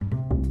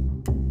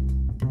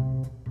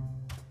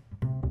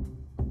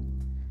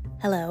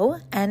Hello,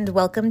 and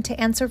welcome to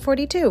Answer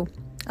 42,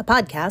 a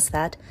podcast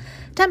that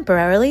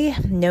temporarily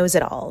knows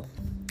it all.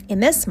 In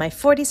this, my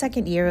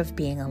 42nd year of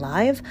being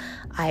alive,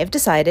 I have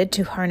decided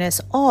to harness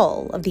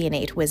all of the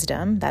innate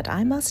wisdom that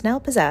I must now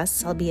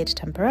possess, albeit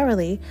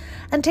temporarily,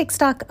 and take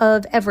stock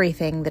of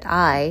everything that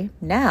I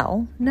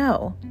now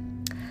know.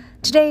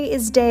 Today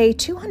is day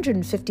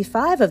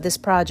 255 of this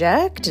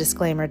project.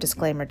 Disclaimer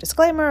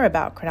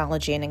about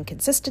chronology and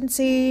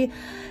inconsistency.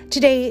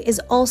 Today is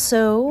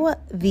also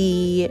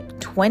the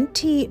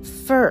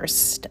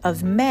 21st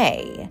of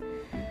May.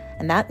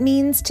 And that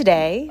means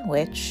today,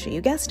 which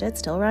you guessed it,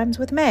 still rhymes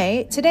with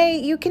May, today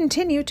you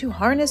continue to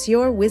harness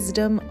your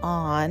wisdom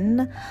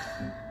on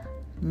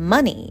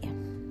money.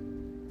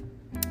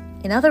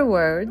 In other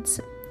words,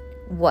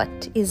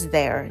 what is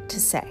there to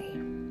say?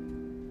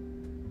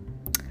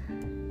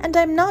 And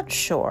I'm not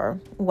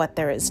sure what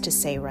there is to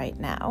say right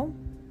now,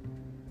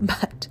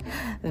 but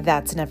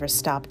that's never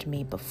stopped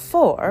me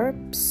before,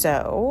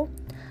 so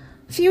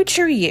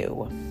future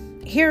you,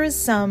 here is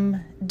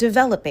some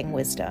developing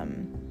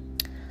wisdom.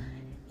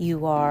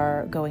 You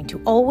are going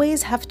to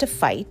always have to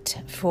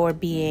fight for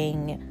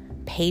being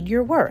paid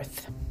your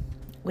worth,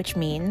 which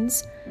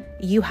means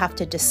you have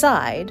to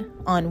decide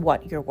on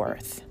what you're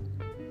worth,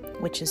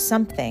 which is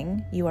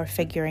something you are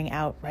figuring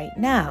out right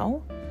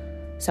now.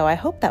 So I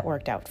hope that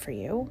worked out for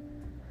you.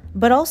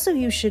 But also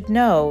you should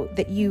know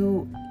that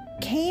you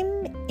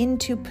came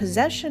into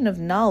possession of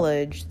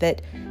knowledge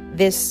that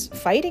this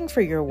fighting for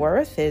your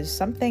worth is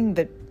something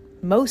that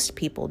most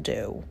people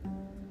do.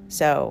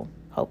 So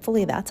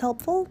hopefully that's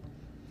helpful.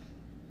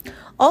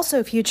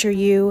 Also, future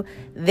you,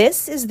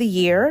 this is the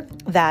year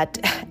that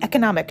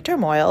economic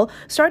turmoil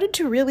started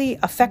to really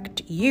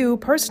affect you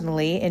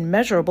personally in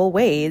measurable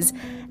ways,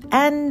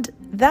 and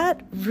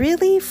that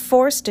really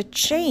forced a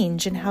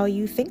change in how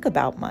you think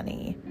about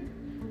money.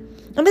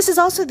 And this is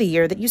also the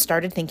year that you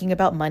started thinking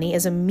about money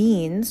as a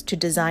means to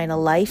design a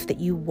life that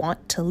you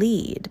want to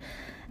lead,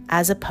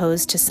 as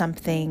opposed to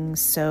something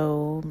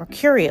so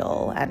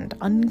mercurial and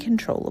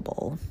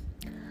uncontrollable.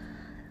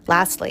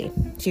 Lastly,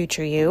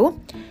 future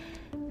you,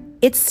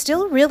 it's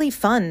still really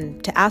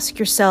fun to ask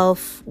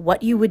yourself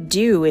what you would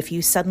do if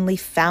you suddenly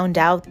found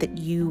out that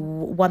you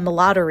won the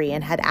lottery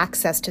and had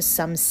access to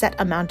some set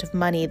amount of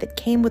money that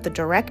came with a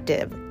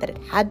directive that it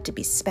had to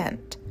be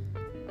spent.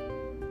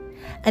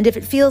 And if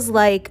it feels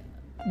like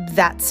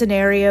that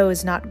scenario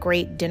is not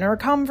great dinner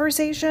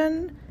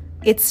conversation,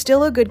 it's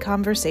still a good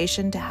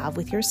conversation to have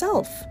with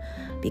yourself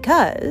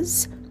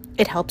because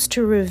it helps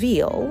to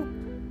reveal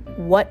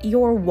what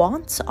your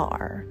wants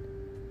are,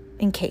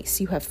 in case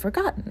you have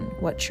forgotten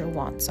what your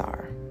wants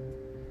are.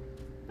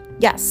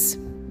 Yes,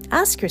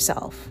 ask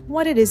yourself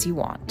what it is you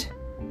want.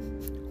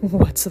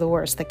 What's the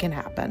worst that can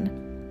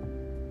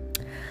happen?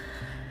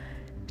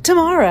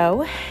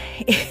 Tomorrow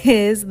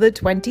is the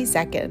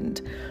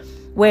 22nd,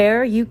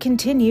 where you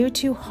continue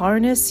to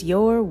harness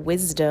your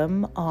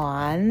wisdom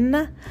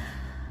on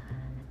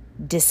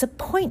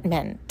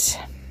disappointment.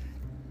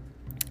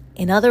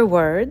 In other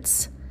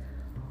words,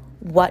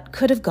 what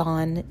could have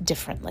gone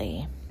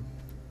differently?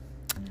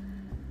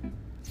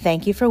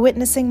 Thank you for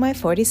witnessing my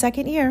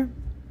 42nd year.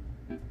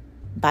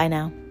 Bye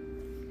now.